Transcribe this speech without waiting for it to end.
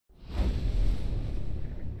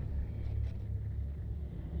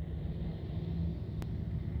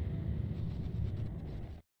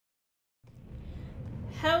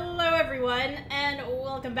everyone, and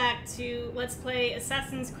welcome back to Let's Play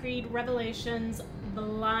Assassin's Creed Revelations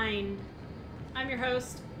Blind. I'm your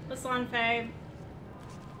host, Aslan Faye,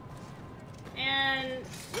 and...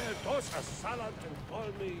 toss a salad and call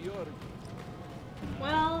me your...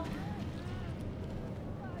 well...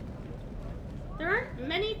 there aren't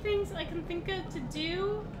many things I can think of to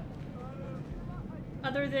do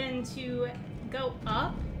other than to go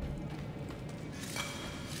up.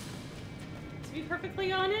 To be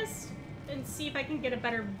perfectly honest, and see if I can get a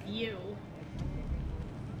better view.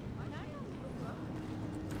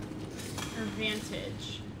 Or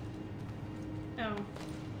vantage. Oh.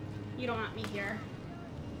 You don't want me here.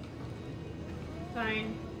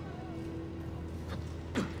 Fine.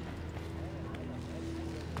 It's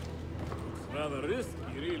rather risky,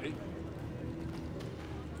 really.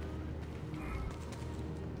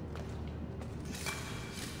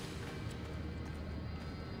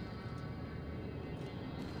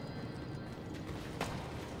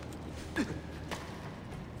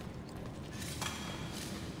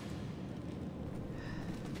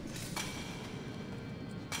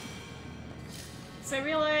 So I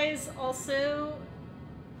realize also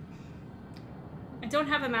I don't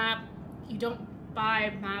have a map. You don't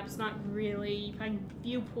buy maps, not really. You find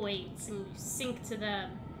viewpoints and you sync to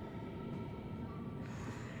them.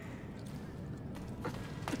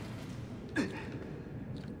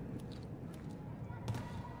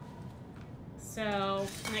 So,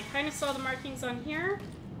 and I kind of saw the markings on here.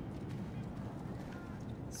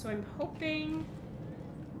 So I'm hoping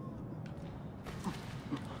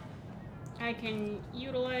I can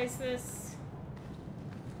utilize this.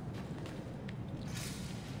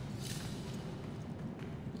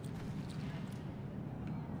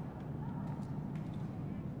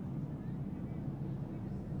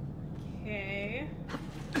 Okay.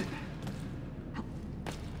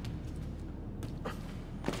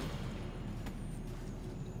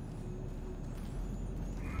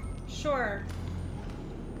 Sure.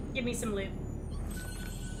 Give me some loot.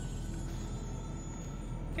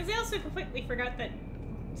 Because I also completely forgot that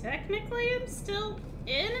technically I'm still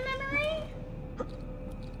in a memory?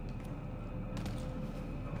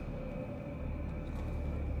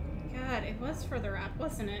 God, it was further up,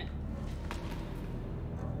 wasn't it?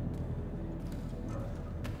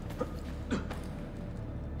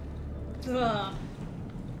 Ugh.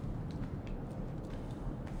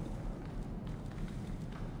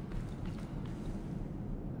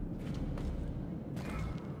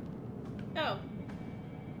 Oh.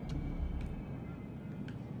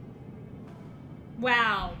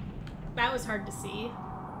 Wow, that was hard to see.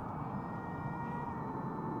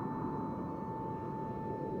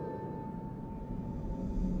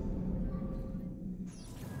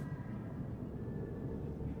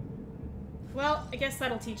 Well, I guess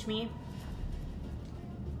that'll teach me.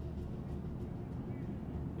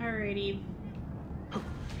 Alrighty.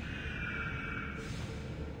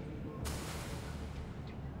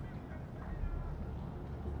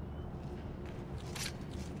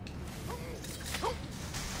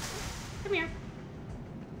 Come here.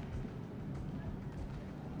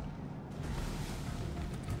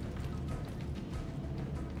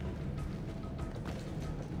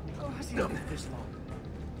 How has he done this long?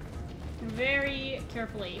 Very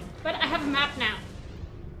carefully. But I have a map now,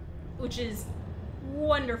 which is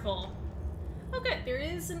wonderful. Okay, there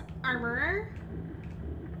is an armorer.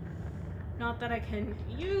 Not that I can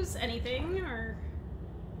use anything or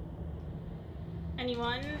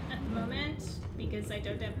anyone at the moment because I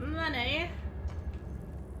don't have money.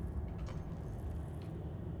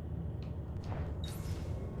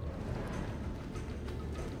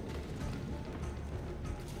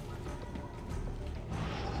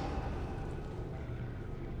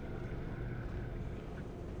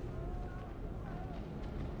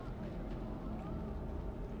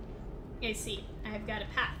 I see. I have got a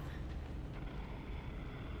path.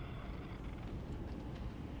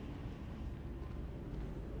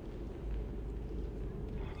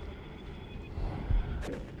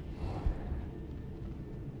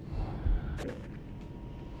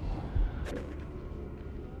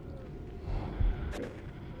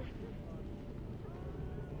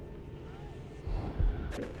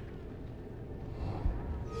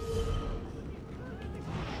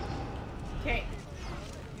 Okay.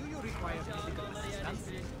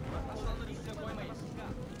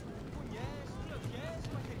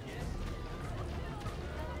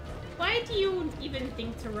 Why do you even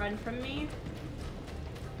think to run from me?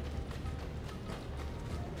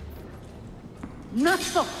 Not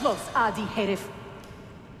so close, Adi Herif.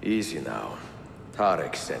 Easy now.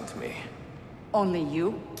 Tarek sent me. Only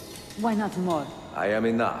you? Why not more? I am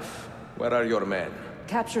enough. Where are your men?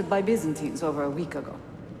 captured by Byzantines over a week ago.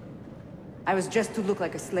 I was just to look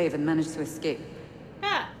like a slave and managed to escape.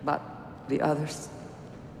 Ah, But the others?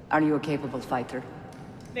 Are you a capable fighter?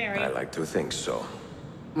 very. I like to think so.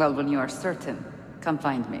 Well, when you are certain, come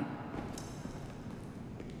find me.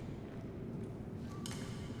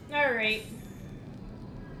 Alright.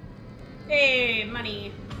 Hey,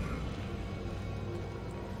 money.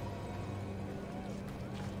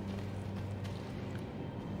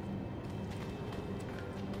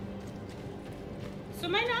 So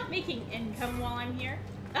am I not making income while I'm here?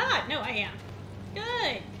 Ah, no, I am.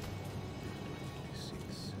 Good.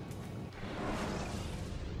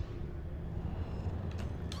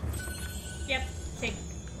 Yep, take.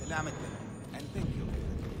 And thank you.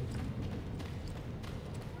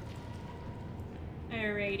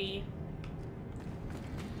 Alrighty.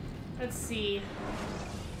 Let's see.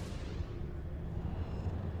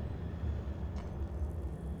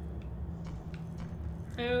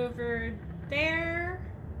 Over there.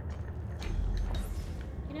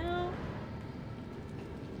 You know,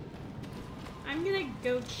 I'm gonna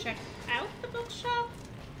go check out the bookshop.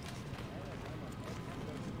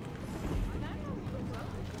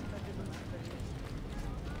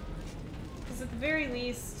 Because at the very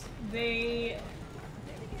least, they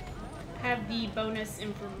have the bonus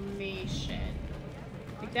information.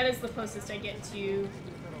 Like, that is the closest I get to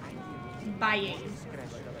buying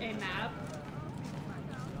a map.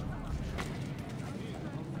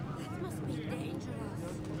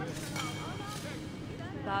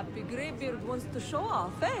 That big graybeard wants to show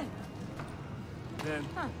off, eh? Then,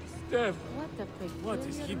 Steph, What a what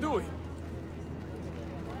is he doing?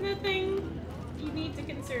 Nothing you need to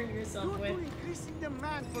concern yourself Due to with. increasing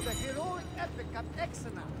demand for the heroic epic of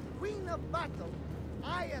Exena, Queen of Battle,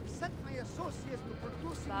 I have set my associates to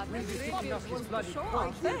producing That many big copies graybeard wants for to show my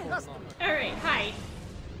off, dear eh? customers. Alright, hi.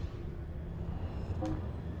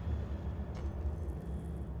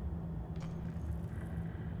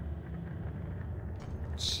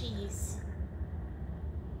 Jeez.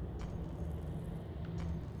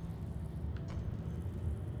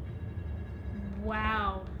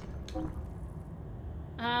 Wow.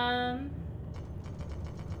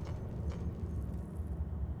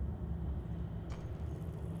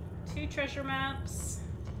 Two treasure maps.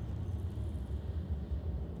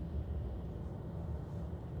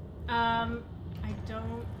 I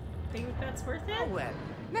don't think that's worth Oh it. well,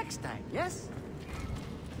 next time, yes?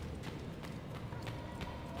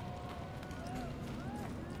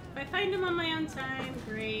 If I find them on my own time,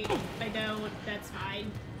 great. If I don't, that's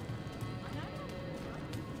fine.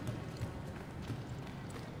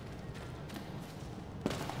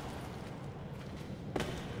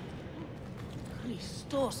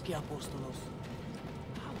 Christos και Απόστολος.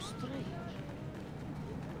 How strange.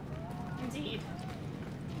 Indeed.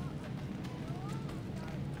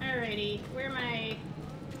 Alrighty, where am I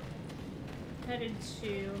headed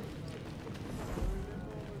to?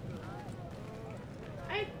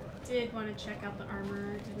 I did want to check out the armor,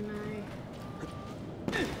 didn't I?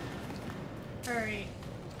 Alright.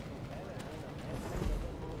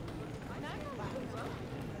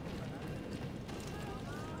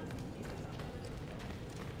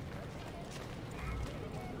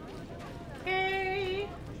 Okay,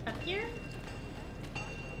 up here?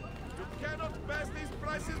 You cannot pass these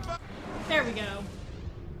prices back. There we go.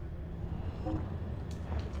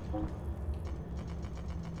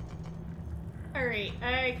 Alright,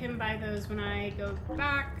 I can buy those when I go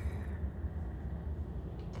back.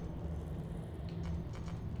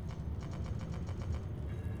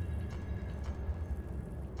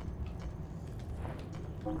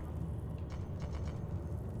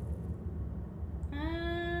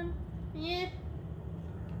 Yeah.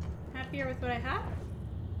 Happier with what I have?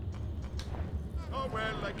 Oh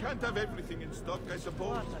well, I can't have everything in stock, I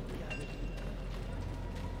suppose.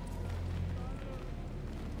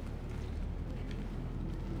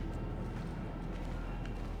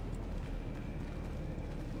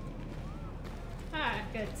 Ah,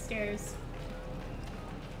 good. Stairs.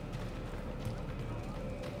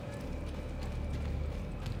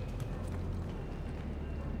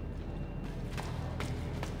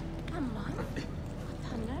 Come on.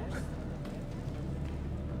 What on earth?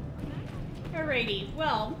 Alrighty,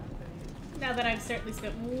 well, now that I've certainly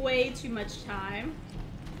spent way too much time.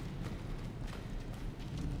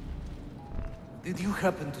 Did you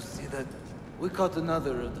happen to see that? We caught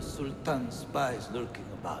another of the Sultan's spies lurking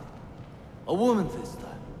about. A woman this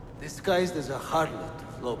time, disguised as a harlot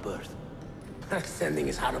of low birth. Sending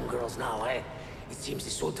his harem girls now, eh? It seems the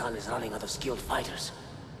Sultan is running out of skilled fighters.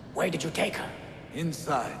 Where did you take her?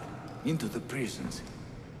 Inside, into the prisons.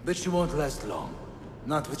 But she won't last long.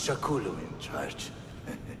 Not with Shakulu in charge.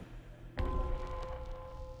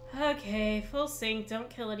 Okay, full sync. Don't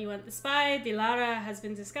kill anyone. The spy, Dilara, has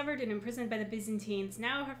been discovered and imprisoned by the Byzantines.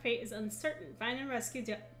 Now her fate is uncertain. Find and rescue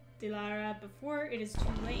Dilara before it is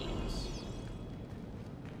too late.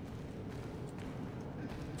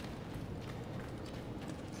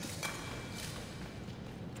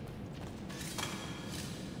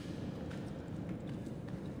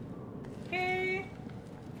 Okay.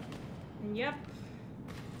 Yep.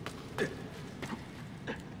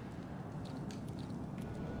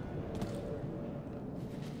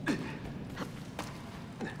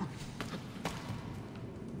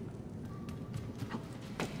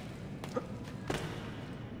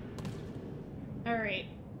 All right.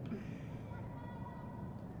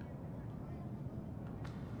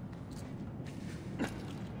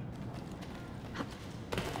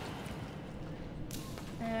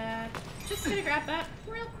 Just gonna grab that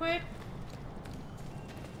real quick.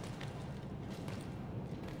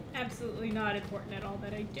 Absolutely not important at all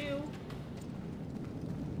that I do.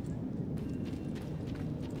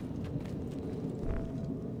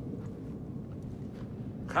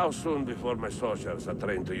 How soon before my soldiers are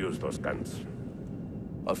trained to use those guns?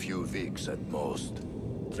 A few weeks at most.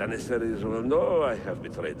 Janissaries will know I have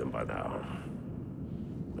betrayed them by now.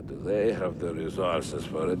 But do they have the resources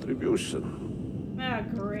for retribution? Ah,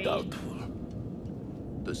 great. Doubtful.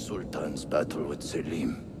 The Sultan's battle with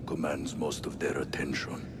Selim commands most of their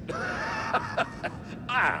attention.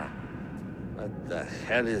 Ah! What the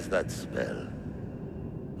hell is that spell?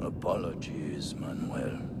 Apologies,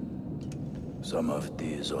 Manuel. Some of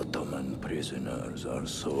these Ottoman prisoners are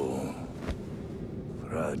so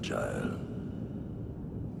fragile.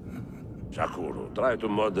 Shakuru, try to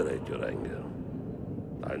moderate your anger.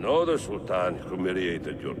 I know the Sultan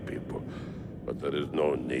humiliated your people, but there is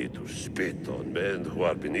no need to spit on men who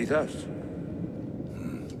are beneath us.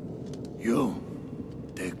 You,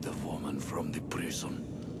 take the woman from the prison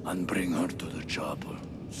and bring her to the chapel.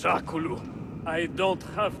 Shakulu, I don't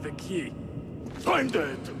have the key. Find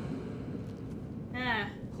it! Ah.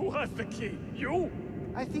 Who has the key? You?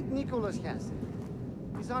 I think Nicholas has it.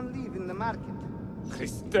 He's on leave in the market.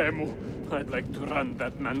 Christemu, I'd like to run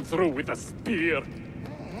that man through with a spear.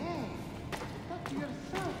 Hey, talk to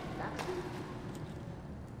yourself, Jackson.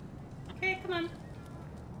 Okay, come on.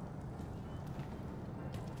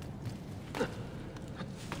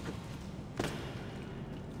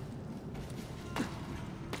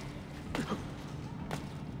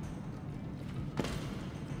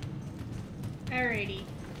 Alrighty.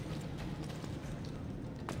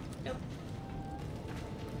 Nope.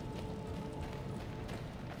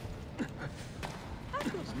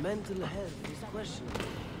 His mental health is questionable.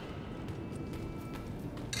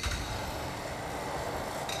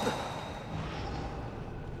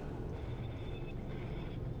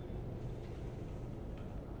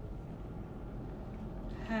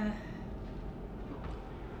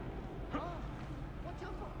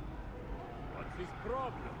 What's his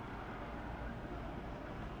problem?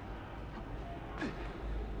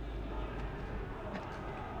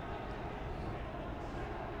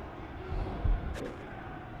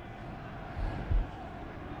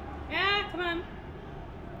 Yeah, come on.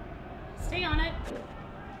 Stay on it.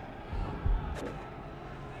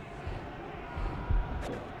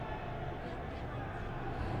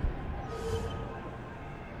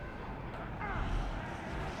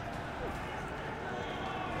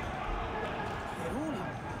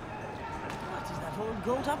 What is that old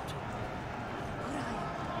goat up to?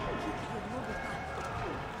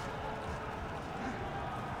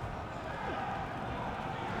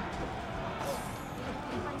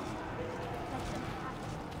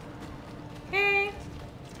 Okay.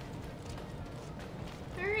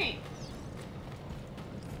 Alright.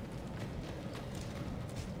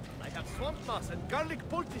 I have swamp moss and garlic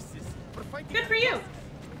poultices for fighting. Good for you.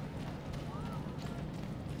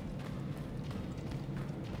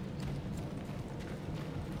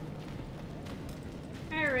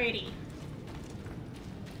 Alrighty.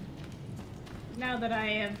 Now that I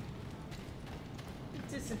have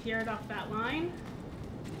disappeared off that line.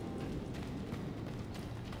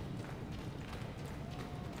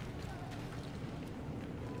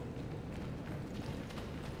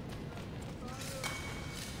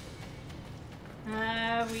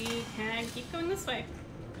 We can keep going this way.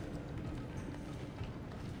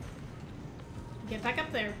 Get back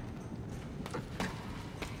up there.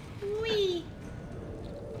 Whee!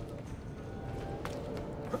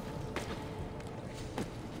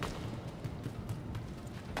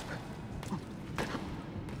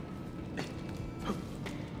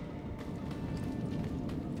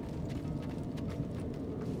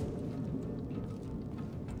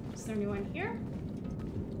 Is there anyone here?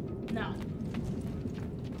 No.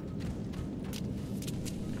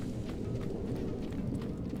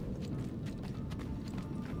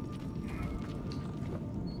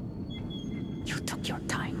 took your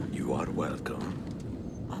time. You are welcome.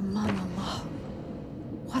 Aman Allah.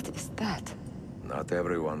 What is that? Not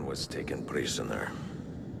everyone was taken prisoner.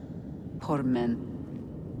 Poor men.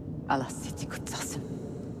 Allah siti kutsasin.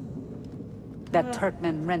 That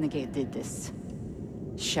Turkmen renegade did this.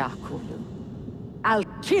 Shakulu. I'll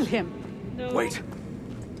kill him! No. Wait.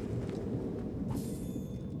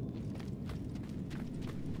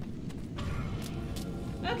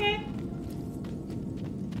 Okay.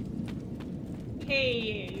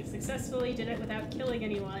 Hey, you successfully did it without killing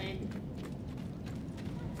anyone.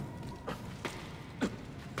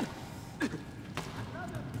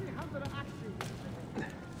 Another 300 axes.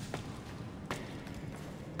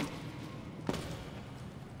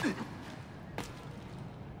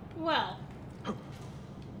 Well.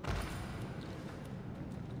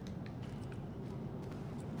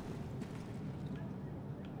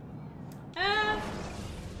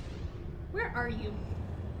 Where are you?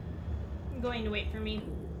 I'm going to wait for me.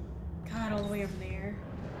 God, all the way over there.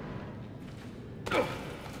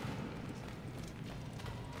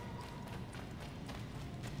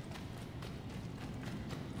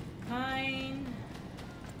 Fine.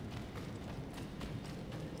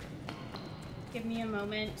 Give me a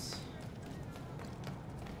moment.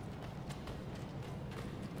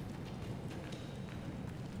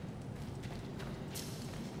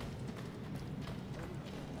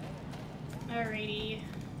 Alrighty.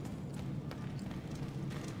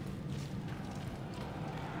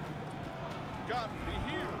 God, be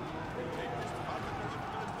here.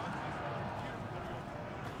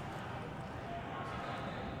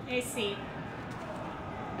 I see.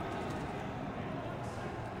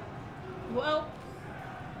 Well.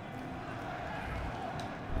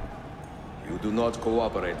 You do not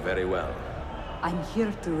cooperate very well. I'm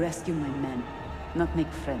here to rescue my men, not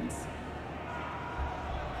make friends.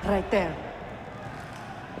 Right there.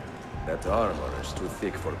 That armor is too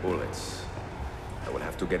thick for bullets. I will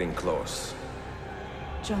have to get in close.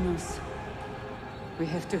 Janos, we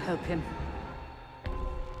have to help him.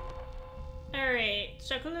 Alright.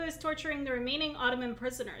 Shakulu is torturing the remaining Ottoman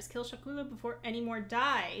prisoners. Kill Shakulu before any more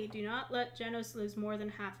die. Do not let Janos lose more than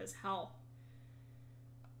half his health.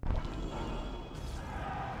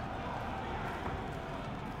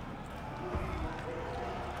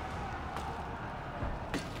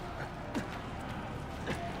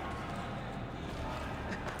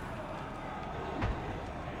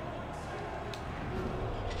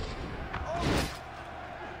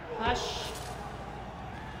 Hush.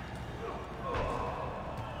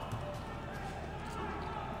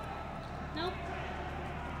 Nope.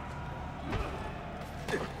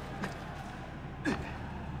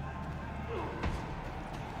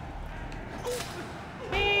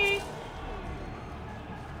 Hey.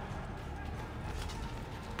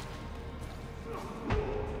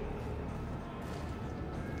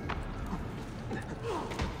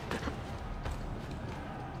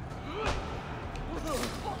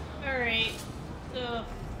 Alright. Ugh.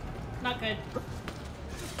 Not good.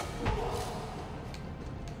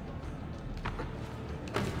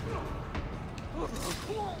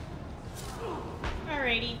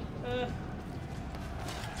 Alrighty.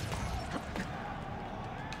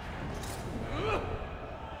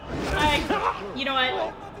 You know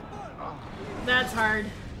what? That's hard.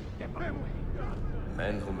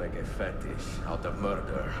 Men who make a fetish out of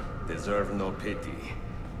murder deserve no pity.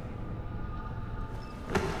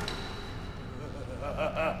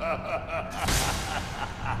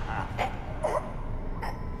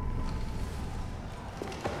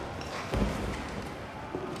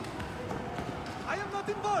 I am not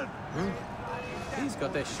involved. He's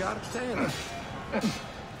got a sharp tail.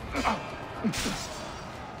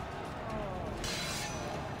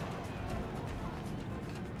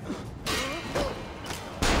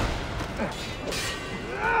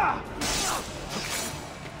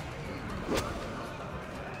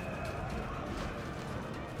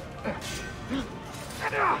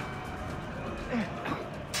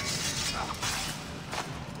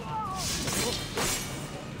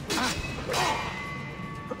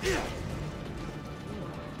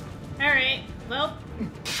 Alright. Well.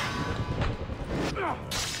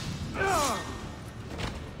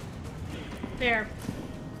 There.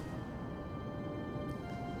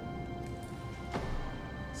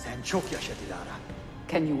 Sen çok yaşa Dilara.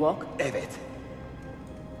 Can you walk? Evet.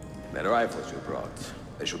 The rifles you brought,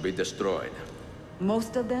 they should be destroyed.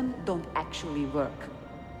 Most of them don't actually work.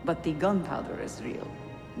 But the gunpowder is real.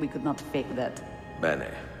 We could not fake that.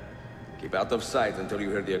 Bene. Keep out of sight until you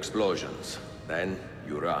hear the explosions. Then,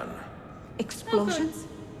 you run. Explosions?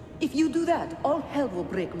 If you do that, all hell will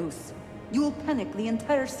break loose. You will panic the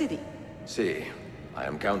entire city. See, I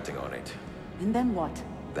am counting on it. And then what?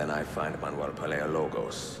 Then I find Manuel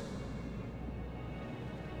Paleologos.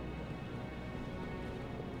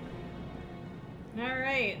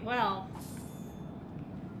 Alright, well.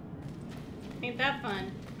 Ain't that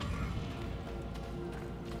fun.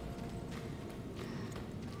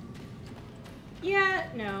 Yeah,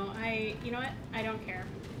 no, you know what? I don't care.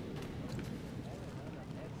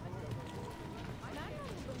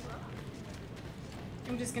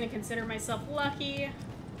 I'm just gonna consider myself lucky.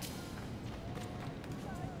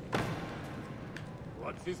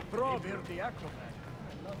 What's his problem?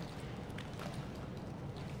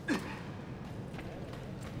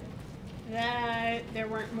 That there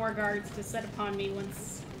weren't more guards to set upon me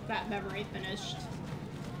once that memory finished.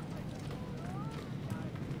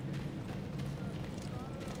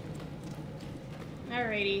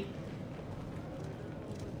 Alrighty.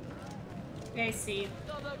 I see.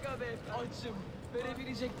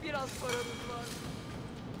 Verebilecek biraz paramız var.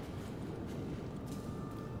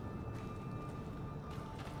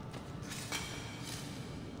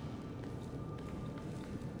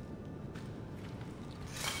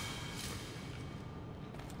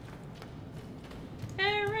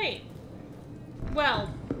 Alright. Well.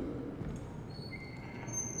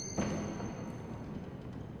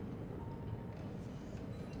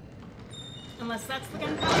 Unless that's the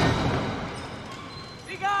gunpowder.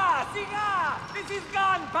 Siga! Siga! This is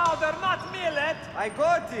gunpowder, not millet! I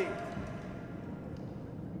got it!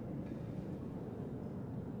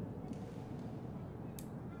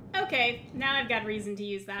 Okay, now I've got reason to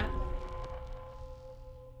use that.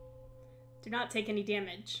 Do not take any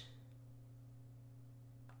damage.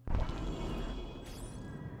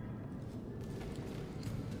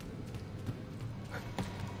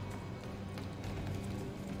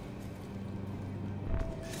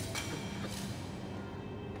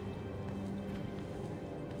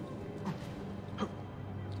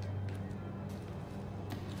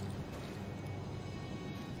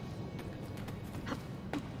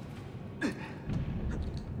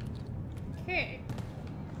 Okay.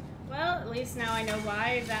 Well, at least now I know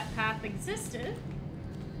why that path existed.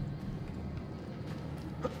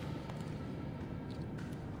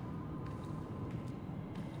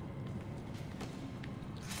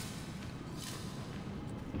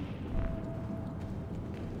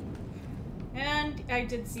 And I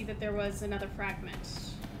did see that there was another fragment.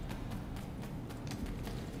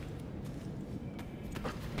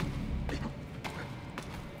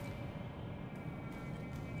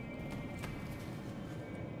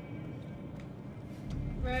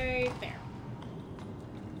 Right there.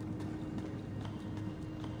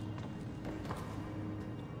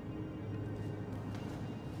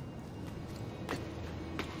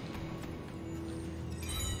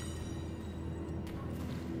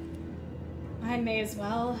 I may as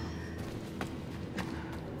well.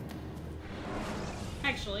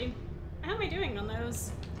 Actually, how am I doing on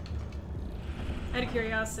those? Out of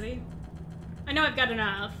curiosity. I know I've got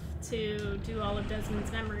enough to do all of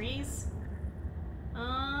Desmond's memories.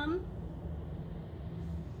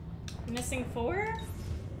 Missing 4?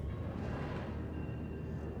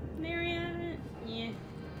 Area? Yeah.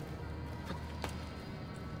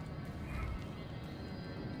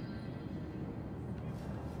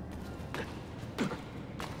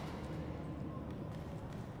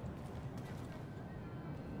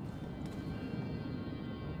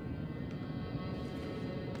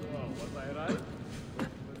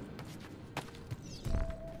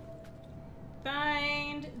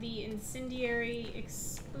 Find the incendiary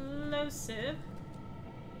explosive.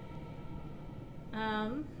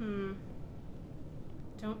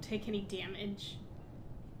 Don't take any damage.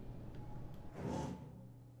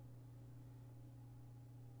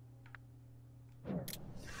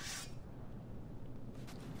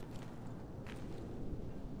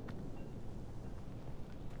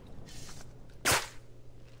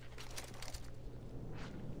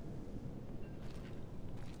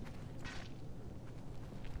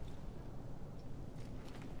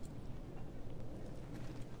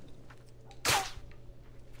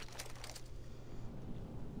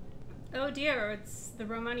 Oh dear, it's the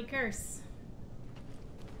Romani curse.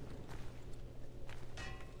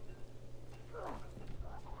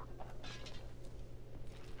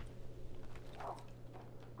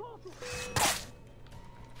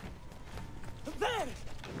 There!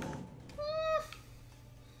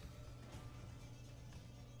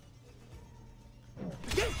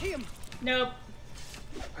 Get him! Nope.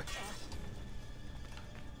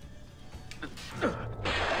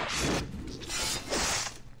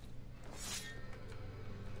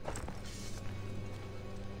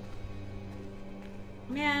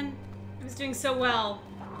 Man, I was doing so well.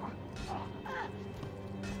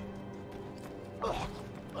 Another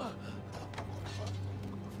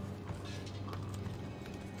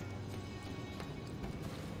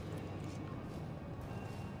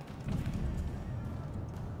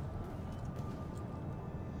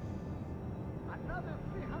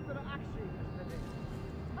 300 action yesterday.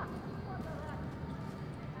 Ha, what a rack.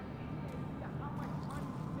 How much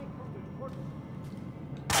money you make from the court?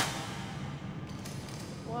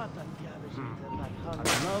 What a garbage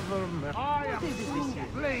that I am through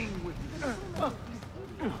playing with you.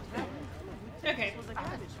 Okay.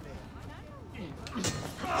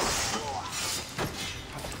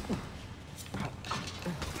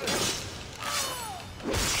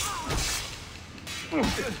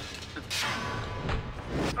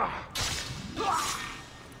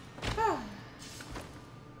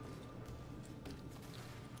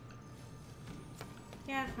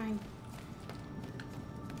 Yeah, fine.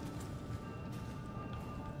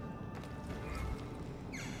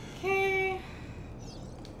 Okay.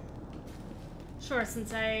 Sure,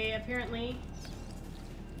 since I apparently...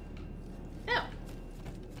 Oh.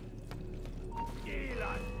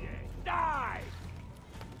 Die!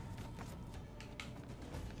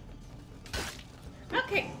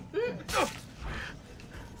 Okay.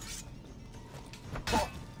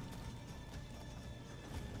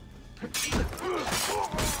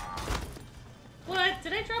 What?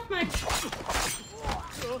 Did I drop my...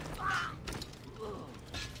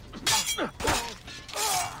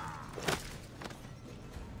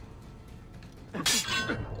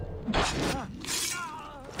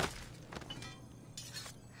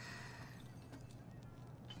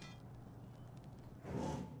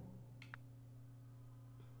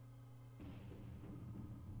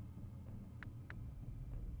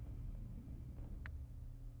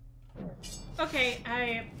 Okay,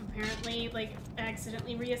 I apparently, like,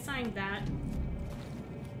 accidentally reassigned that.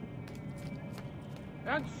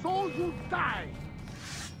 And so you die.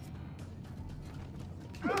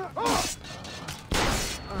 Nice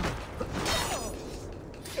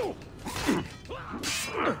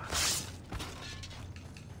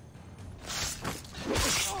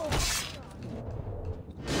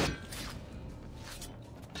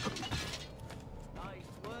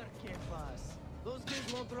work, boss. Those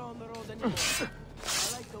kids won't throw on the road anymore.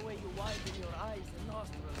 I like the way you widen your eyes and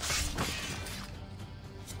nostrils.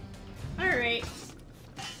 Alright.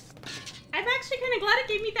 I'm actually kind of glad it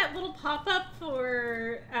gave me that little pop-up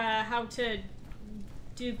for how to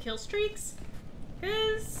do kill streaks,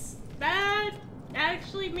 because that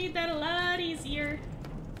actually made that a lot easier.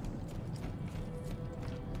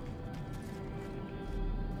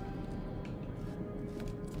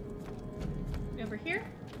 Over here.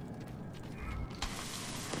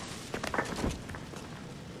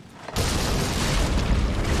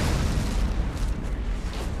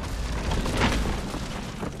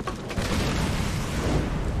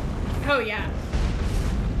 Oh yeah.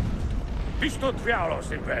 Pisto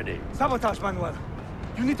Tvialos in ready. Sabotage, Manuel.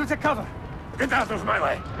 You need to take cover. Get out of my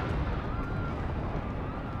way!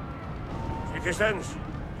 Citizens,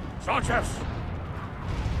 soldiers,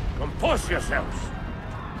 compose yourselves.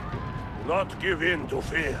 Do not give in to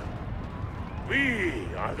fear. We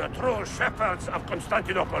are the true shepherds of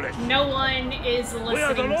Constantinople. No one is We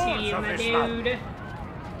are the listening to lords you, of my Islam. dude.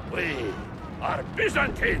 We are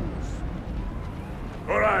Byzantines.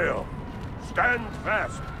 Corayo, stand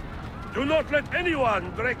fast. Do not let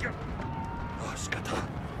anyone break your... Oh, Skata.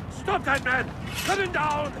 Stop that man! Cut him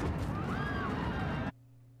down!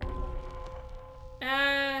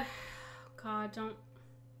 God,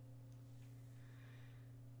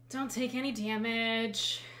 don't take any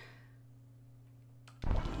damage.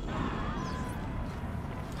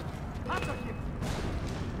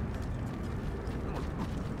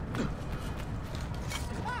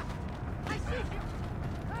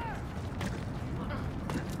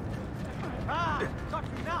 Got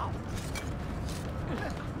you now.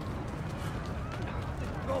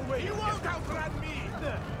 Go away! You won't outrun me!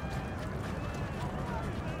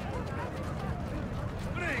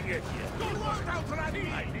 Bring it here! You won't outrun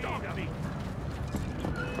me! I need me!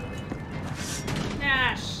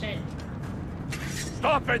 Ah, shit.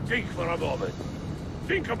 Stop and think for a moment.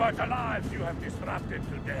 Think about the lives you have disrupted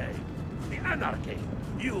today. The anarchy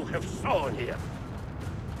you have sown here.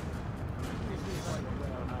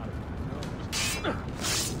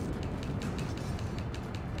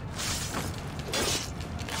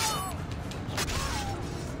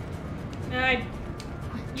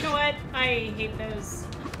 You know what? I hate those.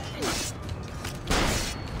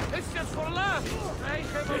 It's just for laughs. I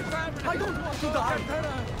don't want to die.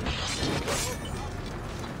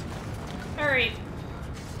 Alright.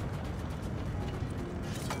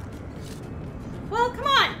 Well, come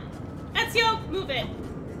on! Ezio, move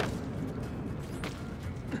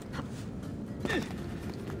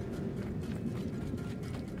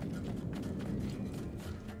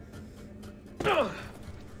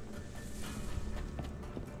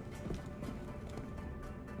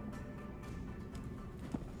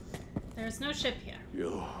There's no ship here.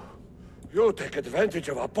 You take advantage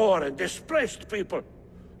of our poor and displaced people,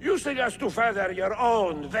 using us to further your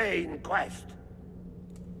own vain quest.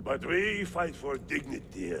 But we fight for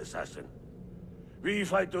dignity, assassin. We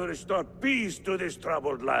fight to restore peace to this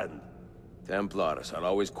troubled land. Templars are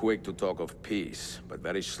always quick to talk of peace, but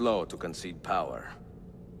very slow to concede power.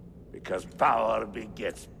 Because power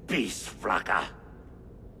begets peace, Flaka.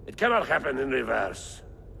 It cannot happen in reverse.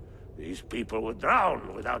 These people would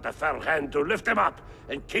drown without a firm hand to lift them up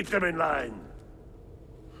and keep them in line.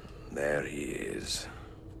 There he is.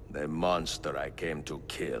 The monster I came to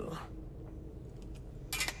kill.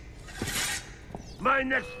 My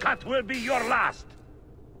next cut will be your last.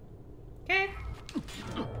 Okay.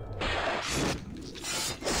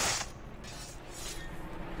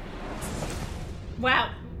 Wow,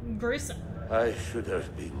 gruesome. I should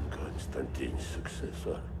have been Constantine's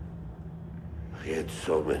successor. He had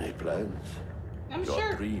so many plans. I'm Your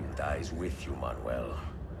sure. dream dies with you, Manuel.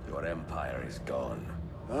 Your empire is gone.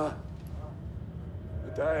 Ah.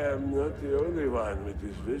 But I am not the only one with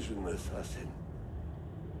this vision, assassin.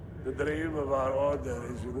 The dream of our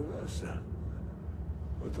order is universal.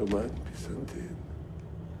 Ottoman, Byzantine.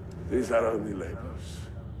 These are only labels.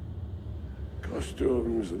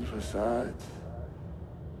 Costumes and facades.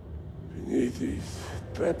 Beneath these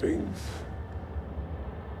trappings,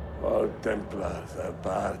 all Templars are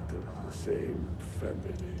part of the same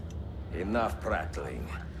family. Enough prattling.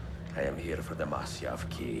 I am here for the Masyav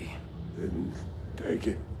key. Then take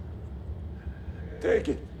it. Take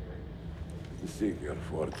it. And seek your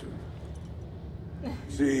fortune.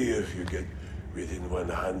 See if you get within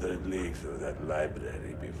 100 leagues of that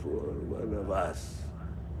library before one of us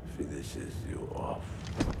finishes you off.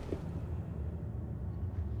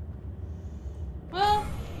 Well,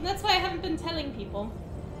 that's why I haven't been telling people.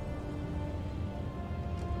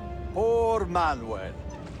 Poor Manuel,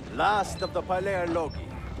 last of the Paleologi.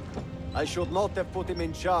 I should not have put him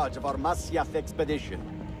in charge of our Masyaf expedition.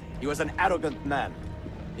 He was an arrogant man.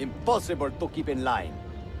 Impossible to keep in line.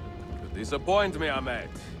 You disappoint me, Ahmed.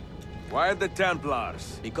 Why the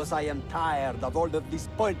Templars? Because I am tired of all of these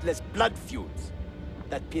pointless blood feuds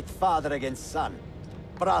that pit father against son,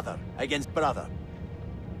 brother against brother.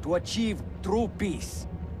 To achieve true peace,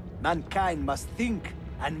 mankind must think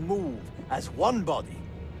and move as one body,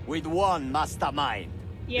 with one mastermind.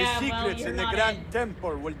 Yeah, the secrets in the Grand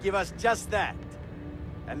Temple will give us just that.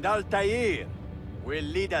 And Altair will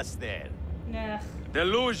lead us there. Nah.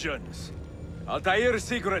 Delusions. Altair's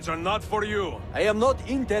secrets are not for you. I am not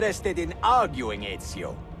interested in arguing,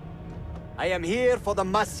 Ezio. I am here for the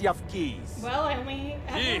Masyaf keys. Well, I only...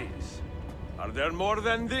 Keys? Are there more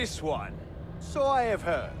than this one? So I have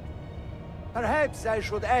heard. Perhaps I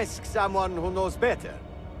should ask someone who knows better.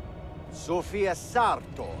 Sofia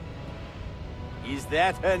Sartor. Is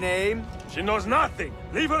that her name? She knows nothing.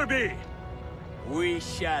 Leave her be. We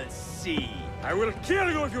shall see. I will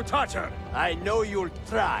kill you if you touch her. I know you'll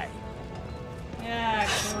try. Yeah,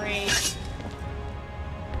 great.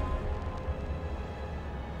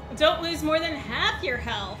 Don't lose more than half your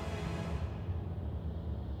health.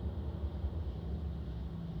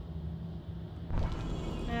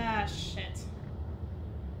 Ah, shit.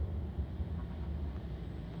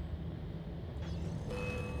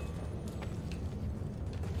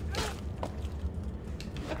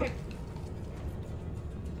 Okay.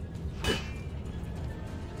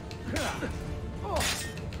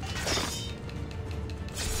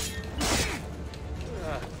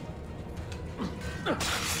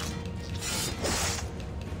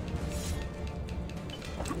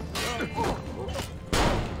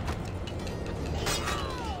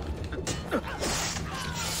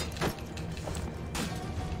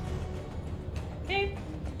 Okay.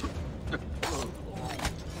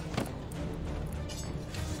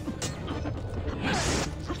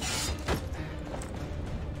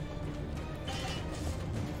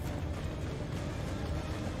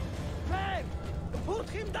 Hey! Put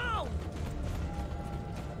him down!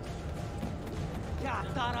 Yeah,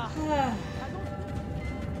 Tara.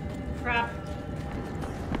 Crap.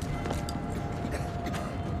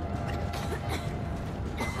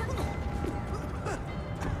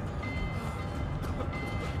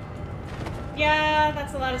 Yeah,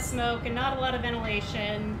 that's a lot of smoke and not a lot of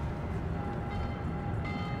ventilation.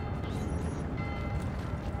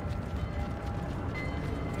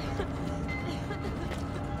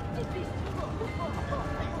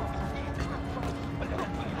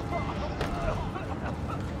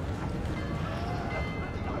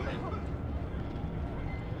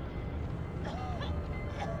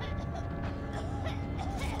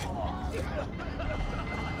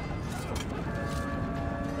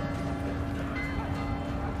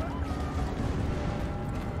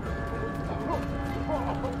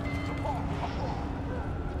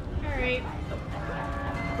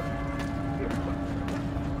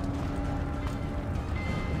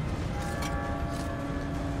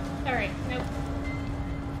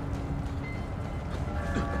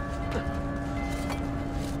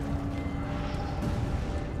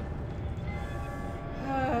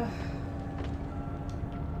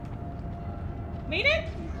 Made it?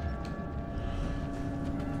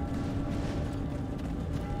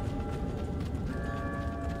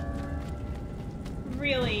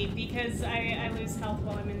 Really, because I lose health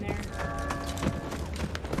while I'm in there.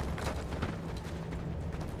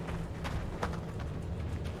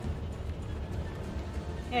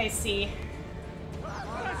 I see.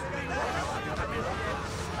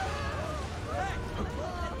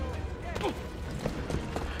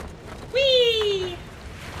 Whee!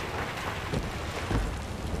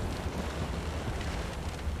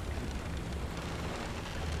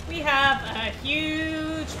 We have a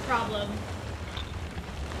huge problem.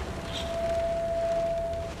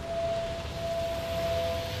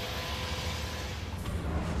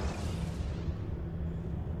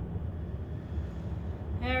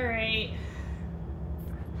 Alright.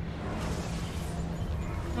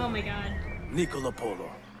 Oh my god. Niccolo Polo.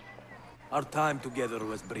 Our time together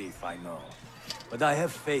was brief, I know. But I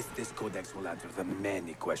have faith this codex will answer the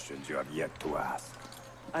many questions you have yet to ask.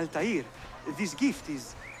 Altair, this gift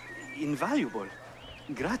is invaluable.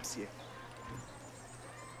 Grazie.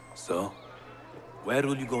 So, where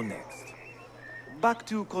will you go next? Back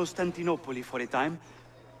to Constantinople for a time.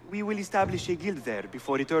 We will establish a guild there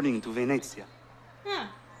before returning to Venezia. Huh.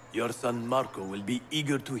 Your son Marco will be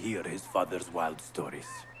eager to hear his father's wild stories.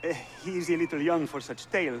 He is a little young for such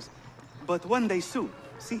tales, but one day soon,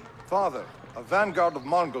 see? Father, a vanguard of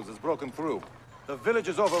Mongols has broken through. The village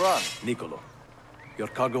is overrun. Niccolo, your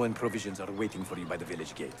cargo and provisions are waiting for you by the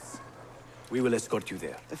village gates. We will escort you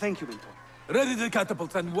there. Thank you, Mentor. Ready the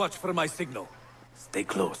catapults and watch for my signal. Stay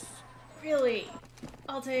close. Really?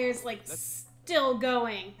 Altair's like still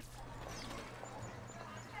going.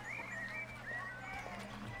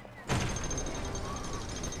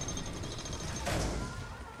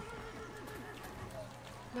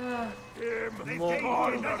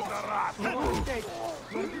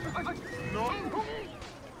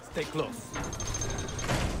 Stay close.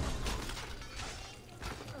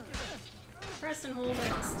 Press and hold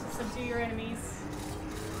X to subdue your enemies.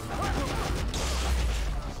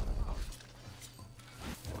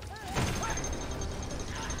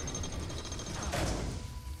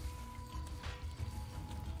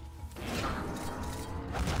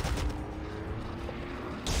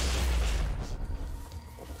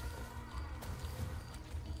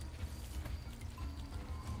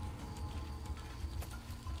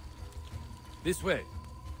 This way.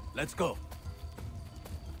 Let's go.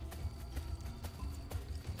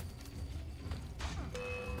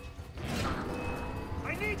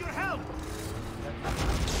 I need your help!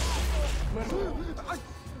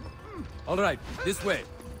 All right, this way.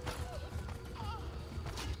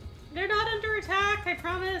 They're not under attack, I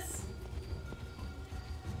promise.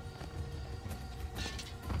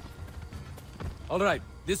 All right,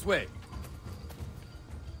 this way.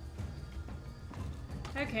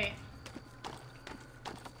 Okay.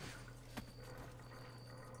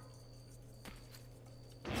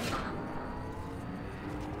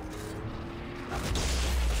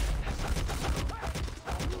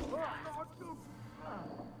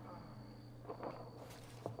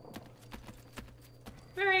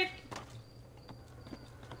 Alright.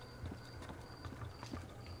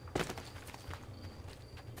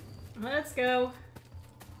 Let's go.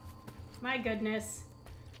 My goodness.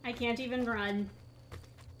 I can't even run.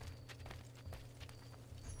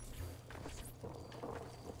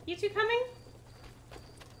 You two coming?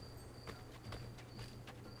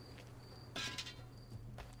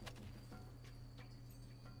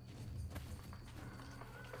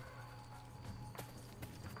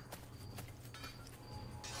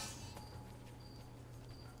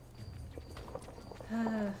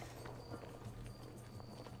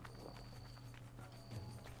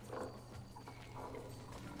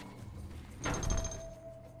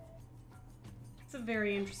 It's a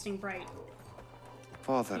very interesting bright.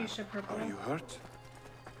 Father, Fuchsia purple. are you hurt?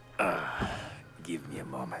 Give me a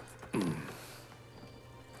moment.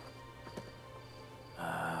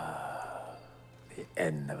 The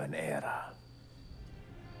end of an era.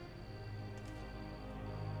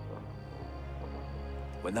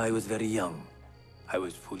 When I was very young, I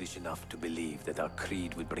was foolish enough to believe that our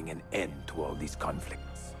creed would bring an end to all these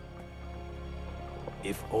conflicts.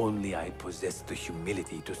 If only I possessed the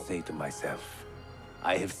humility to say to myself,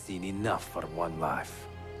 I have seen enough for one life.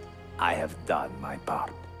 I have done my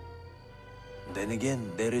part. Then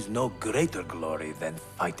again, there is no greater glory than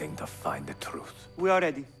fighting to find the truth. We are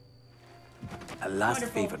ready. A last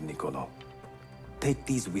favor, Niccolo. Take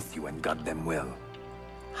these with you and guard them well.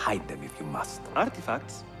 Hide them if you must.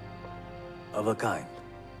 Artifacts? Of a kind.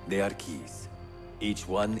 They are keys. Each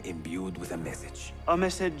one imbued with a message. A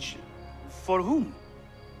message for whom?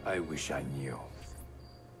 I wish I knew.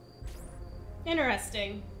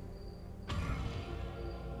 Interesting.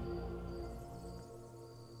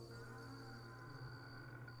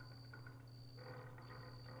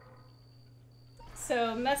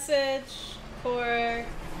 So, message for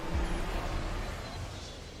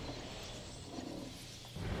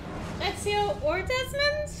Ezio or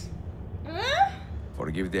Desmond? Huh?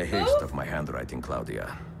 Forgive the haste of my handwriting,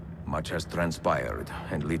 Claudia. Much has transpired,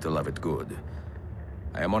 and little of it good.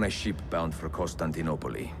 I am on a ship bound for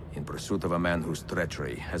Constantinople, in pursuit of a man whose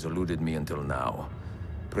treachery has eluded me until now.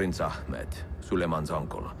 Prince Ahmed, Suleiman's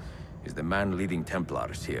uncle, is the man leading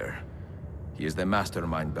Templars here. He is the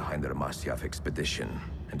mastermind behind their Masyaf expedition,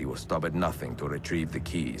 and he will stop at nothing to retrieve the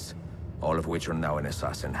keys, all of which are now in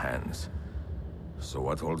assassin hands. So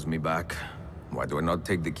what holds me back? Why do I not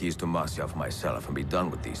take the keys to Masyaf myself and be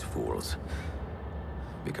done with these fools?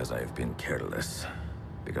 Because I have been careless.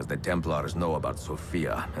 Because the Templars know about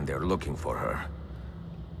Sophia, and they're looking for her.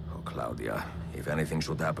 Oh, Claudia, if anything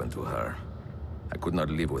should happen to her, I could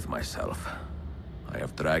not live with myself. I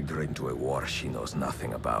have dragged her into a war she knows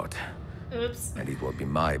nothing about. Oops. And it will be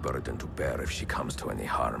my burden to bear if she comes to any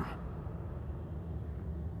harm.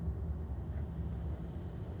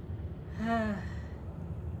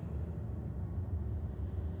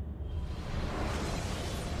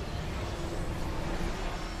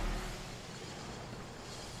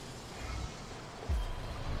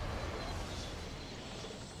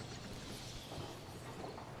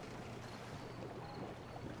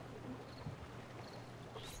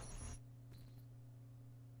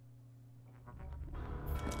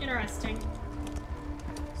 Interesting.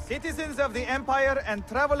 Citizens of the Empire and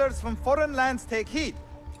travelers from foreign lands take heed.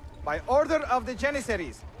 By order of the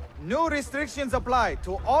Janissaries, new restrictions apply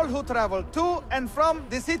to all who travel to and from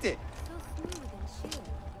the city.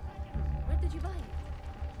 Where did you buy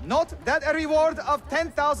it? Note that a reward of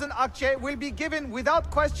 10,000 akçe will be given without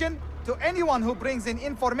question to anyone who brings in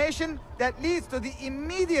information that leads to the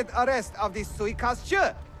immediate arrest of the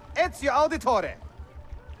suikastçı, Ezio Auditore.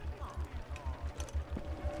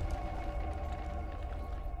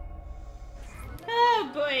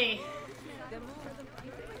 Oh boy.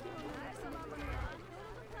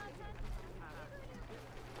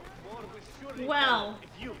 Well.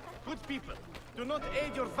 If you, good people, do not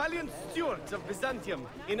aid your valiant stewards of Byzantium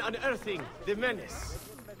in unearthing the menace.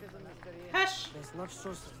 Hush. That's not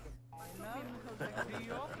so.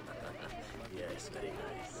 Yes, very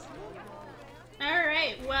nice.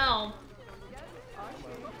 Alright, well.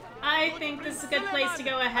 I think this is a good place to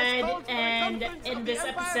go ahead and end this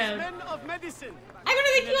episode. I want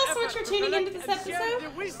to thank you all so much for tuning into this episode.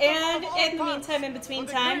 And in the meantime, in between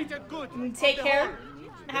time, take care,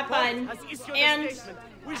 have fun, and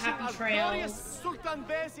happy trails.